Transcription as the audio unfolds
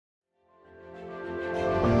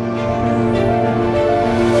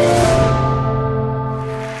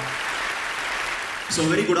So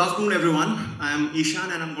very good afternoon everyone. I am Ishan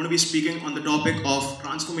and I'm going to be speaking on the topic of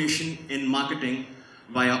transformation in marketing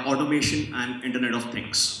via automation and Internet of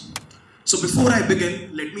Things. So before I begin,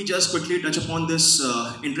 let me just quickly touch upon this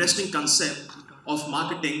interesting concept of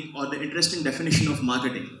marketing or the interesting definition of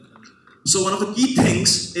marketing. So one of the key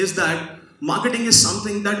things is that marketing is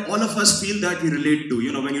something that all of us feel that we relate to.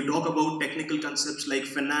 You know, when you talk about technical concepts like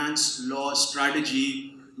finance, law,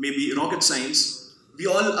 strategy, maybe rocket science, we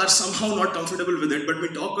all are somehow not comfortable with it, but we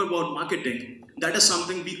talk about marketing. That is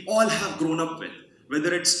something we all have grown up with,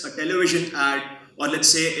 whether it's a television ad, or let's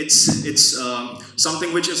say it's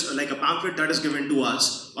something which is like a pamphlet that is given to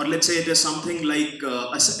us, or let's say it is something like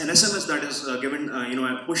an SMS that is given,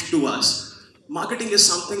 pushed to us. Marketing is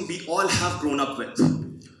something we all have grown up with.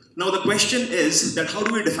 Now the question is that how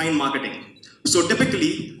do we define marketing? So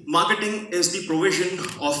typically, marketing is the provision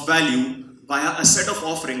of value via a set of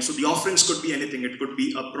offerings. So the offerings could be anything. It could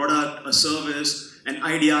be a product, a service, an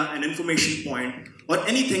idea, an information point, or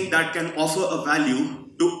anything that can offer a value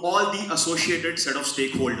to all the associated set of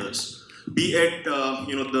stakeholders. Be it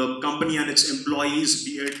the company and its employees,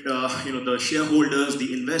 be it the shareholders,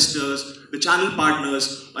 the investors, the channel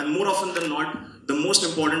partners, and more often than not, the most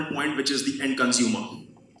important point, which is the end consumer.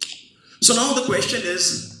 So now the question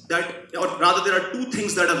is that, or rather there are two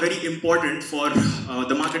things that are very important for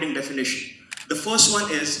the marketing definition. The first one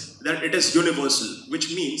is that it is universal,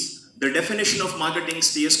 which means the definition of marketing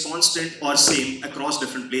stays constant or same across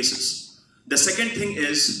different places. The second thing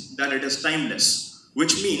is that it is timeless,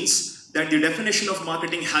 which means that the definition of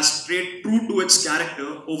marketing has stayed true to its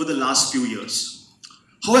character over the last few years.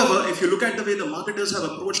 However, if you look at the way the marketers have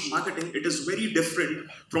approached marketing, it is very different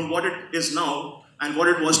from what it is now and what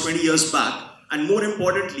it was 20 years back. And more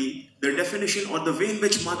importantly, the definition or the way in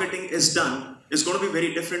which marketing is done is going to be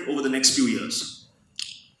very different over the next few years.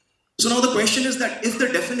 So now the question is that if the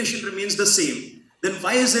definition remains the same, then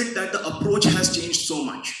why is it that the approach has changed so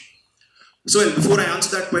much? So before I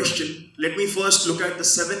answer that question, let me first look at the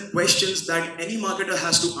 7 questions that any marketer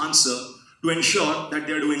has to answer to ensure that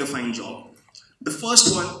they're doing a fine job. The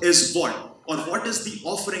first one is what, or what is the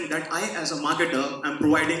offering that I as a marketer am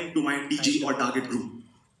providing to my TG or target group.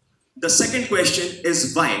 The second question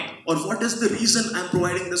is why, or what is the reason I'm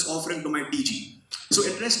providing this offering to my TG. So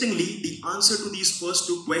interestingly, the answer to these first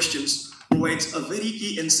 2 questions provides a very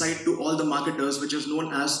key insight to all the marketers, which is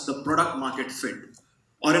known as the product market fit.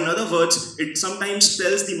 Or in other words, it sometimes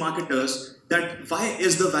tells the marketers that why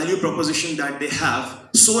is the value proposition that they have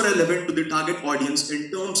so relevant to the target audience in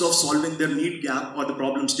terms of solving their need gap or the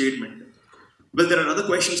problem statement. Well, there are other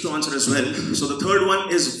questions to answer as well. So the third one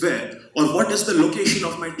is where, or what is the location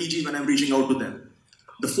of my TG when I'm reaching out to them.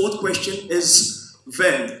 The fourth question is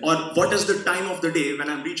when, or what is the time of the day when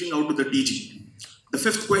I'm reaching out to the TG. The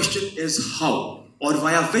fifth question is how, or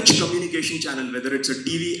via which communication channel, whether it's a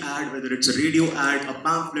TV ad, whether it's a radio ad, a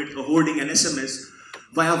pamphlet, a hoarding, an SMS,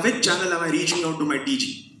 via which channel am I reaching out to my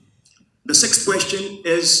TG. The sixth question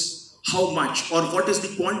is how much, or what is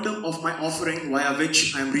the quantum of my offering via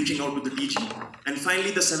which I am reaching out to the TG. And finally,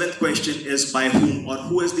 the 7th question is by whom, or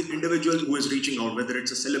who is the individual who is reaching out, whether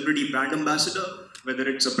it's a celebrity brand ambassador, whether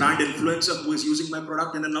it's a brand influencer who is using my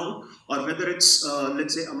product in and out, or whether it's,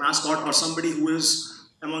 let's say, a mascot or somebody who is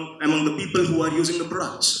among the people who are using the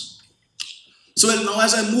products. So now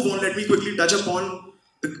as I move on, let me quickly touch upon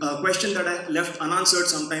the question that I left unanswered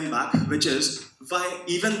some time back, which is why,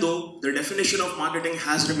 even though the definition of marketing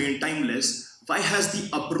has remained timeless, why has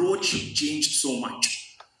the approach changed so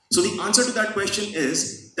much? So the answer to that question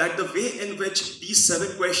is that the way in which these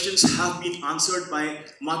 7 questions have been answered by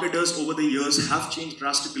marketers over the years have changed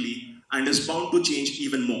drastically and is bound to change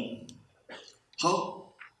even more.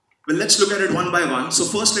 How? Well, let's look at it one by one. So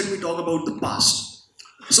first, let me talk about the past.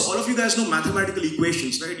 So all of you guys know mathematical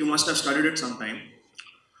equations, right? You must have studied it sometime.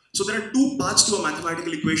 So there are 2 parts to a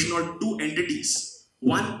mathematical equation, or 2 entities.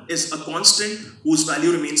 One is a constant whose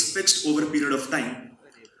value remains fixed over a period of time.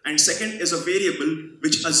 And second is a variable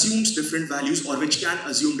which assumes different values, or which can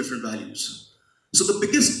assume different values. So the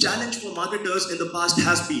biggest challenge for marketers in the past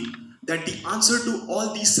has been that the answer to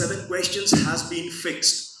all these 7 questions has been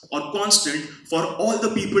fixed or constant for all the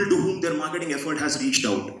people to whom their marketing effort has reached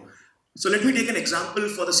out. So let me take an example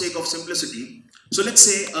for the sake of simplicity. So let's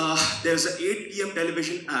say there's an 8 p.m.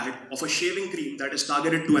 television ad of a shaving cream that is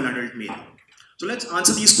targeted to an adult male. So let's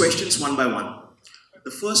answer these questions one by one.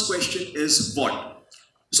 The first question is what?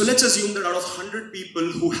 So let's assume that out of 100 people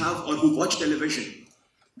who have or who watch television,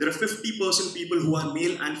 there are 50% people who are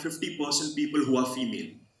male and 50% people who are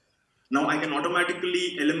female. Now I can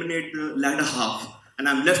automatically eliminate the latter half and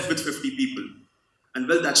I'm left with 50 people. And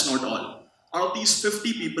well, that's not all. Out of these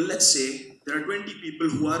 50 people, let's say there are 20 people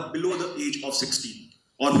who are below the age of 16.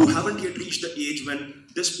 or who haven't yet reached the age when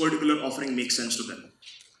this particular offering makes sense to them.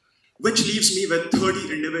 Which leaves me with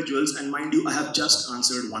 30 individuals, and mind you, I have just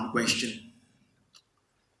answered one question.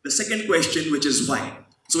 The second question, which is why.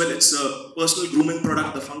 So well, it's a personal grooming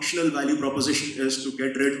product. The functional value proposition is to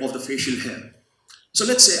get rid of the facial hair. So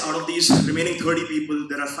let's say out of these remaining 30 people,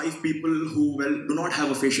 there are 5 people who, well, do not have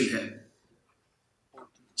a facial hair.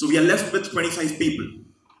 So we are left with 25 people.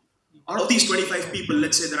 Out of these 25 people,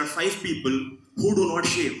 let's say there are 5 people who do not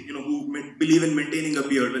shave, who believe in maintaining a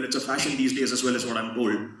beard. Well, it's a fashion these days as well as what I'm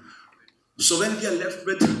told. So when we are left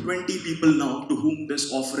with 20 people now to whom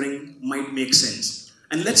this offering might make sense.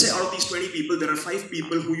 And let's say out of these 20 people, there are 5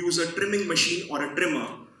 people who use a trimming machine or a trimmer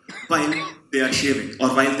while they are shaving or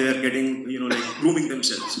while they are getting, grooming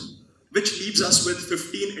themselves. Which leaves us with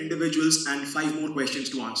 15 individuals and 5 more questions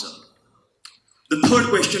to answer. The third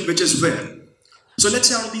question, which is where. So let's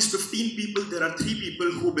say out of these 15 people, there are 3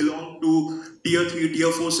 people who belong to tier 3,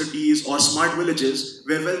 tier 4 cities or smart villages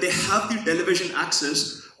where, well, they have the television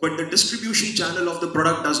access, but the distribution channel of the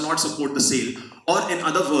product does not support the sale. Or in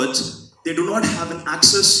other words, they do not have an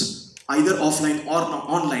access either offline or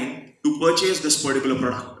online to purchase this particular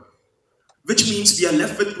product. Which means we are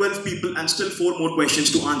left with 12 people and still 4 more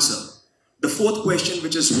questions to answer. The fourth question,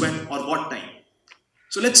 which is when or what time.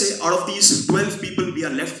 So let's say out of these 12 people we are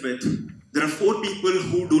left with, there are 4 people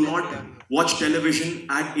who do not watch television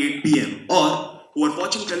at 8 p.m. or who are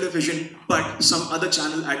watching television but some other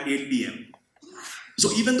channel at 8 p.m.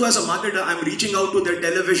 So even though as a marketer I'm reaching out to their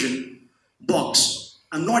television box,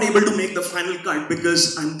 I'm not able to make the final cut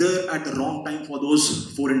because I'm there at the wrong time for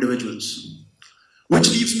those 4 individuals. Which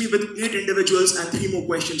leaves me with 8 individuals and 3 more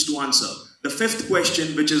questions to answer. The fifth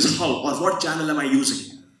question, which is how or what channel am I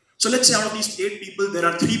using? So let's say out of these 8 people, there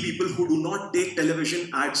are 3 people who do not take television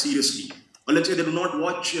ads seriously. Or let's say they do not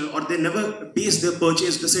watch or they never base their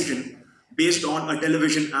purchase decision based on a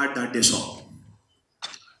television ad that they saw.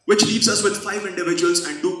 Which leaves us with 5 individuals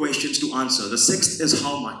and 2 questions to answer. The sixth is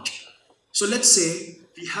how much. So let's say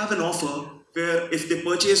we have an offer where if they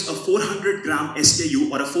purchase a 400 gram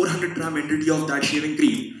SKU or a 400 gram entity of that shaving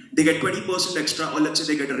cream, they get 20% extra, or let's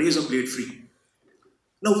say they get a razor blade free.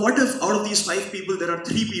 Now what if out of these 5 people, there are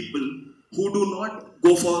 3 people who do not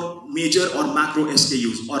go for major or macro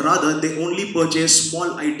SKUs, or rather they only purchase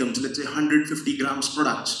small items, let's say 150 grams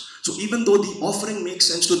products. So even though the offering makes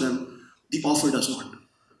sense to them, the offer does not.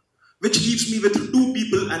 Which leaves me with 2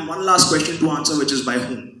 people and 1 last question to answer, which is by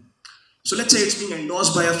whom. So let's say it's being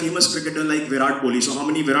endorsed by a famous cricketer like Virat Kohli. So how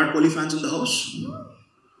many Virat Kohli fans in the house?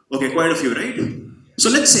 Okay, quite a few, right? So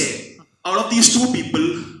let's say out of these 2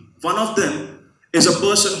 people, one of them is a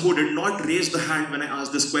person who did not raise the hand when I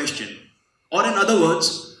asked this question. Or in other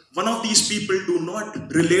words, one of these people do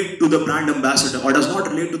not relate to the brand ambassador or does not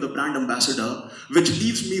relate to the brand ambassador, which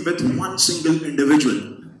leaves me with 1 single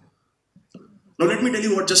individual. Now let me tell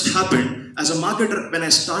you what just happened. As a marketer, when I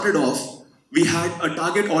started off, we had a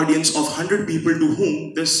target audience of 100 people to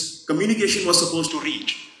whom this communication was supposed to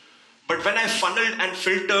reach. But when I funneled and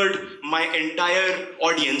filtered my entire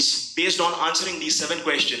audience based on answering these 7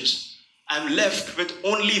 questions, I'm left with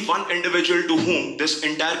only 1 individual to whom this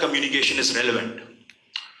entire communication is relevant.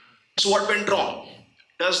 So what went wrong?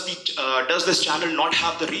 Does this channel not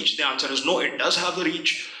have the reach? The answer is no, it does have the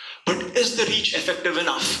reach. But is the reach effective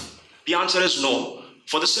enough? The answer is no.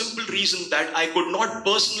 For the simple reason that I could not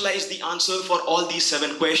personalize the answer for all these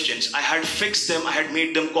 7 questions. I had fixed them, I had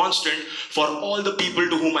made them constant for all the people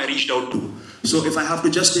to whom I reached out to. So if I have to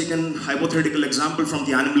just take an hypothetical example from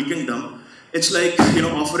the animal kingdom, it's like,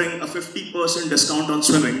 offering a 50% discount on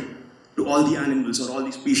swimming to all the animals or all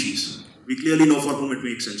the species. We clearly know for whom it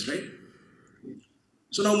makes sense, right?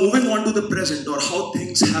 So now moving on to the present or how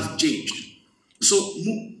things have changed. So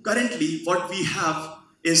currently what we have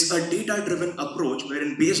is a data-driven approach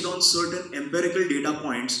wherein based on certain empirical data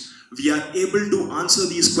points, we are able to answer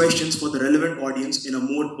these questions for the relevant audience in a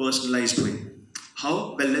more personalized way.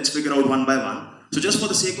 How? Well, let's figure out one by one. So just for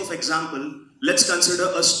the sake of example, let's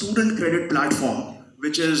consider a student credit platform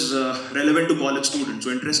which is relevant to college students.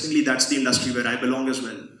 So interestingly, that's the industry where I belong as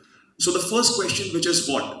well. So the first question, which is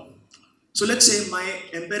what? So let's say my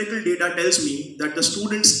empirical data tells me that the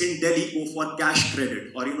students in Delhi go for cash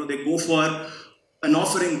credit, or they go for an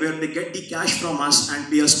offering where they get the cash from us and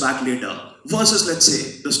pay us back later. Versus, let's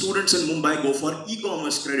say, the students in Mumbai go for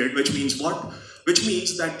e-commerce credit, which means what? Which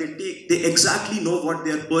means that they exactly know what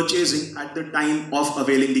they are purchasing at the time of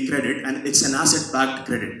availing the credit, and it's an asset-backed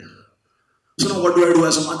credit. So now what do I do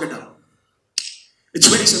as a marketer? It's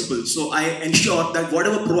very simple. So I ensure that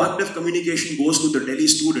whatever proactive communication goes to the Delhi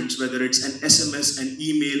students, whether it's an SMS, an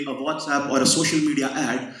email, a WhatsApp, or a social media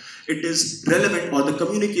ad, it is relevant or the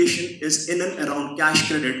communication is in and around cash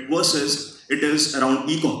credit versus it is around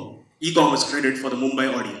e-commerce credit for the Mumbai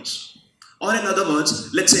audience. Or in other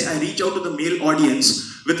words, let's say I reach out to the male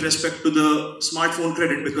audience with respect to the smartphone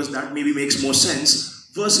credit because that maybe makes more sense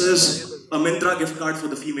versus a Myntra gift card for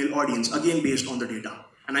the female audience, again based on the data.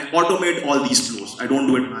 And I automate all these flows. I don't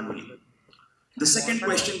do it manually. The second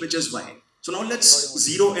question, which is why. So now let's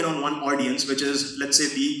zero in on one audience, which is, let's say,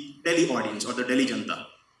 the Delhi audience or the Delhi Janta.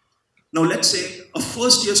 Now let's say a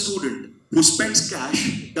first year student who spends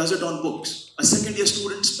cash does it on books. A second year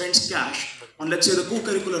student spends cash on, let's say, the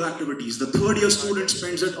co-curricular activities. The third year student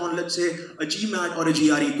spends it on, let's say, a GMAT or a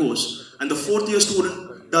GRE course. And the fourth year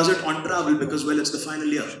student does it on travel because, well, it's the final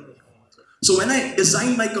year. So when I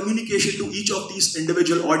design my communication to each of these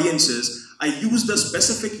individual audiences, I use the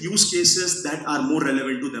specific use cases that are more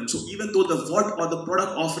relevant to them. So even though the what or the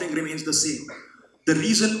product offering remains the same, the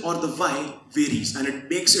reason or the why varies, and it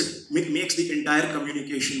makes the entire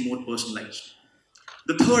communication more personalized.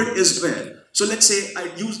 The third is where. So let's say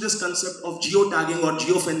I use this concept of geotagging or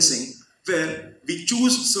geofencing, where we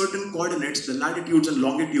choose certain coordinates, the latitudes and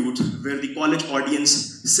longitudes, where the college audience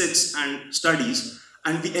sits and studies,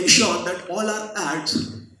 and we ensure that all our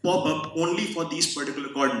ads pop up only for these particular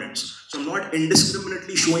coordinates. So I'm not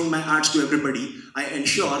indiscriminately showing my ads to everybody. I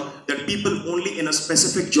ensure that people only in a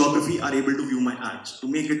specific geography are able to view my ads to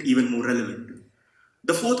make it even more relevant.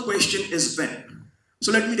 The fourth question is when.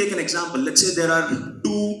 So let me take an example. Let's say there are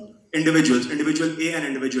two individuals, individual A and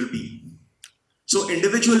individual B. So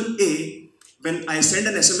individual A, when I send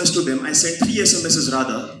an SMS to them, I send 3 SMSs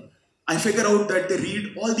rather, I figure out that they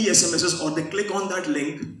read all the SMSs or they click on that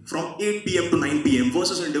link from 8 p.m. to 9 p.m.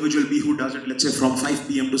 versus individual B who does it, let's say, from 5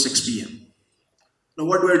 p.m. to 6 p.m. Now,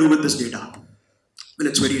 what do I do with this data? Well,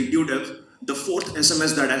 it's very intuitive. The fourth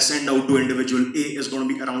SMS that I send out to individual A is going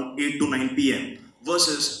to be around 8 to 9 p.m.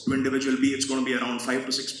 versus to individual B, it's going to be around 5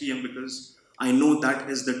 to 6 p.m. because I know that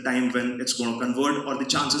is the time when it's going to convert or the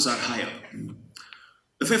chances are higher.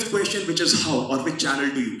 The fifth question, which is how or which channel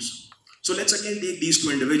to use. So let's again take these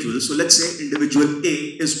two individuals. So let's say individual A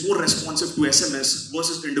is more responsive to SMS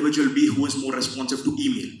versus individual B who is more responsive to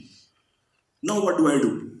email. Now what do I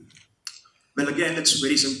do? Well, again, it's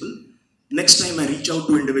very simple. Next time I reach out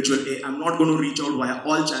to individual A, I'm not going to reach out via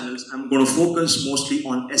all channels. I'm going to focus mostly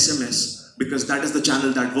on SMS because that is the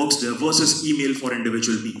channel that works there versus email for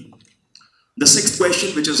individual B. The sixth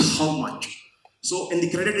question, which is how much. So in the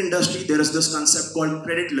credit industry, there is this concept called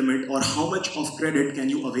credit limit, or how much of credit can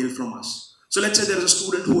you avail from us. So let's say there is a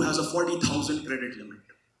student who has a 40,000 credit limit.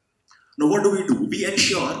 Now what do? We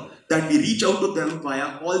ensure that we reach out to them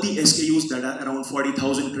via all the SKUs that are around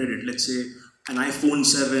 40,000 credit. Let's say an iPhone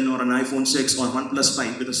 7 or an iPhone 6 or OnePlus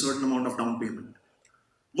 5 with a certain amount of down payment.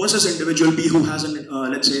 Versus individual B who has an,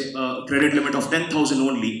 let's say, a credit limit of 10,000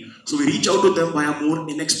 only. So we reach out to them via more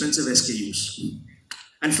inexpensive SKUs.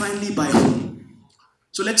 And finally, by whom?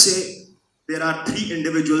 So let's say there are 3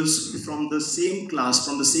 individuals from the same class,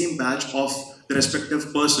 from the same batch of the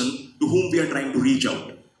respective person to whom we are trying to reach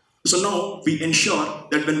out. So now we ensure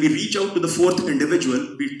that when we reach out to the 4th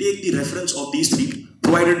individual, we take the reference of these 3,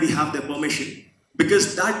 provided we have their permission,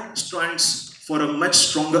 because that stands for a much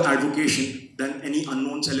stronger advocation than any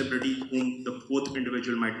unknown celebrity whom the 4th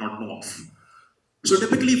individual might not know of. So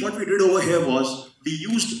typically what we did over here was, we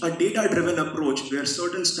used a data-driven approach where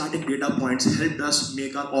certain static data points helped us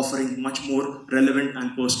make our offering much more relevant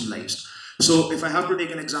and personalized. So if I have to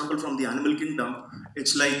take an example from the animal kingdom,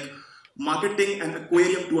 it's like marketing an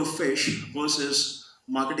aquarium to a fish versus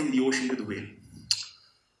marketing the ocean to the whale.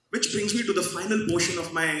 Which brings me to the final portion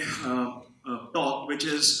of my talk, which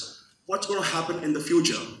is what's going to happen in the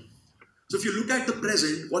future. So if you look at the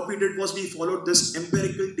present, what we did was we followed this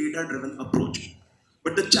empirical data-driven approach.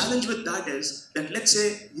 But the challenge with that is that, let's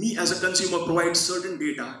say me as a consumer provides certain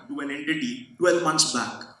data to an entity 12 months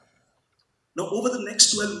back. Now over the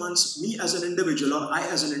next 12 months, me as an individual or I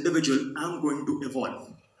as an individual am going to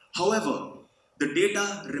evolve. However, the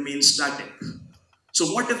data remains static. So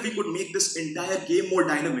what if we could make this entire game more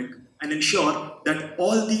dynamic and ensure that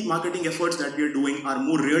all the marketing efforts that we are doing are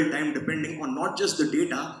more real-time, depending on not just the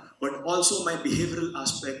data, but also my behavioral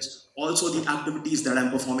aspects, also the activities that I'm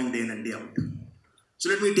performing day in and day out. So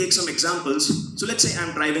let me take some examples. So let's say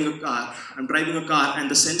I'm driving a car and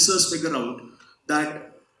the sensors figure out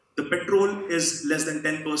that the petrol is less than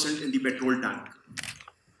 10% in the petrol tank.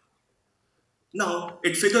 Now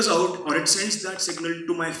it figures out, or it sends that signal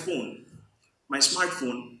to my phone, my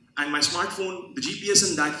smartphone, and my smartphone, the GPS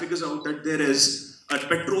in that figures out that there is a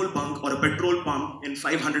petrol bunk or a petrol pump in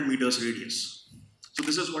 500 meters radius. So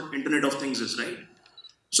this is what Internet of Things is, right?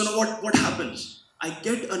 So now what happens? I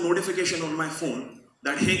get a notification on my phone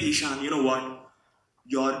that, hey Ishan, you know what?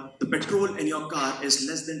 The petrol in your car is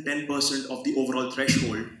less than 10% of the overall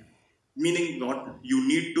threshold, meaning what? You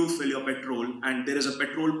need to fill your petrol and there is a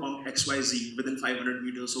petrol pump XYZ within 500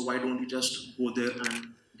 meters, so why don't you just go there and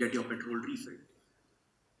get your petrol refilled?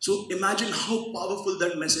 So imagine how powerful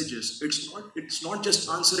that message is. It's not just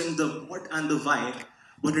answering the what and the why,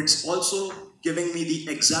 but it's also giving me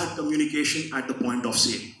the exact communication at the point of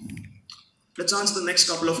sale. Let's answer the next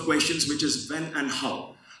couple of questions, which is when and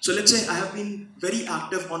how. So let's say I have been very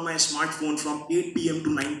active on my smartphone from 8 p.m. to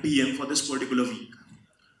 9 p.m. for this particular week.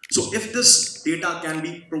 So if this data can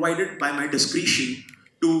be provided by my discretion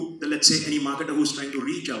to, let's say, any marketer who's trying to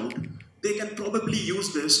reach out, they can probably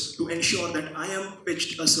use this to ensure that I am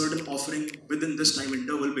pitched a certain offering within this time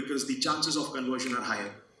interval because the chances of conversion are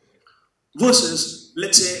higher. Versus,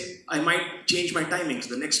 let's say, I might change my timings.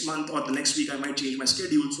 The next month or the next week, I might change my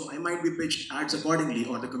schedule, so I might be pitched ads accordingly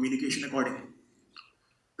or the communication accordingly.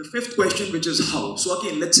 The fifth question, which is how. So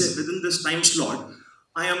again, let's say within this time slot,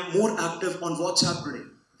 I am more active on WhatsApp today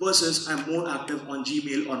versus I'm more active on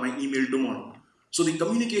Gmail or my email tomorrow. So the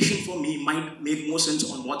communication for me might make more sense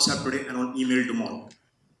on WhatsApp today and on email tomorrow.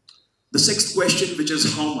 The sixth question, which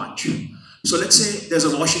is how much. So let's say there's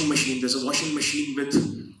a washing machine. There's a washing machine with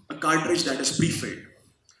a cartridge that is pre-filled.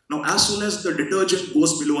 Now, as soon as the detergent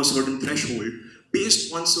goes below a certain threshold,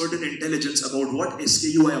 based on certain intelligence about what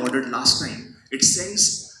SKU I ordered last time, it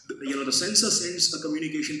sends, the sensor sends a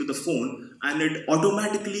communication to the phone and it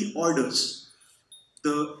automatically orders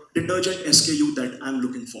the detergent SKU that I'm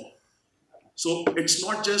looking for. So it's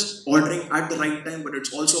not just ordering at the right time, but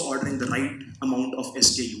it's also ordering the right amount of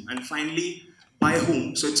SKU. And finally, by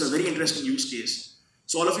whom? So it's a very interesting use case.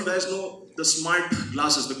 So all of you guys know the smart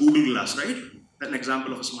glasses, the Google Glass, right? That's an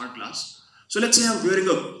example of a smart glass. So let's say I'm wearing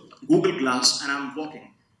a Google Glass and I'm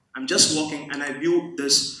walking. I'm just walking and I view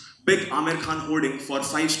this big Amir Khan hoarding for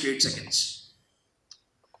 5 straight seconds.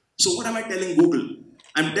 So what am I telling Google?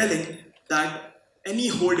 I'm telling that any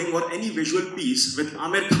hoarding or any visual piece with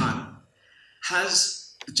Amir Khan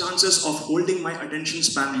has the chances of holding my attention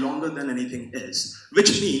span longer than anything else,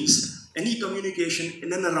 which means any communication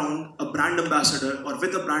in and around a brand ambassador or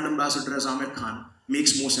with a brand ambassador as Amir Khan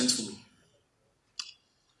makes more sense for me.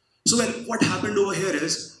 So what happened over here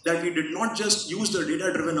is that we did not just use the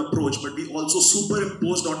data-driven approach, but we also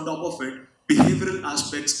superimposed on top of it behavioral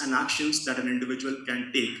aspects and actions that an individual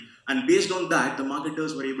can take. And based on that, the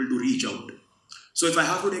marketers were able to reach out. So if I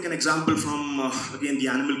have to take an example from, again, the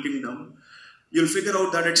animal kingdom, you'll figure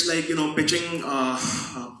out that it's like, pitching a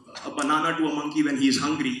banana to a monkey when he's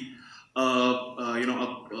hungry,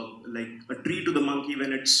 like a tree to the monkey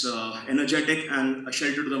when it's energetic, and a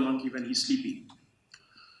shelter to the monkey when he's sleepy.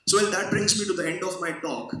 So that brings me to the end of my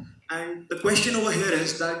talk. And the question over here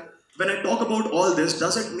is that when I talk about all this,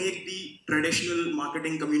 does it make the traditional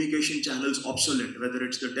marketing communication channels obsolete, whether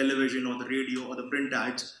it's the television or the radio or the print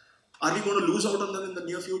ads? Are we going to lose out on them in the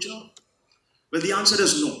near future? Well, the answer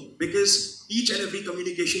is no, because each and every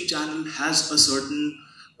communication channel has a certain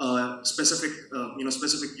specific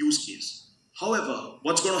use case. However,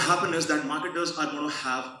 what's going to happen is that marketers are going to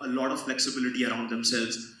have a lot of flexibility around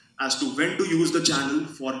themselves as to when to use the channel,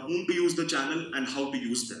 for whom to use the channel, and how to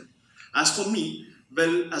use them. As for me,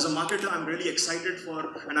 well, as a marketer, I'm really excited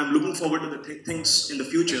for, and I'm looking forward to the things in the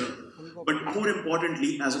future. But more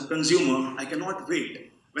importantly, as a consumer, I cannot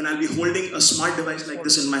wait when I'll be holding a smart device like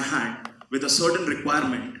this in my hand with a certain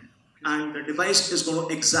requirement, and the device is going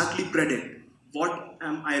to exactly predict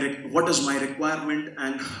what is my requirement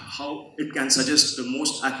and how it can suggest the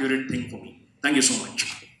most accurate thing for me. Thank you so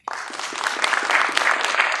much.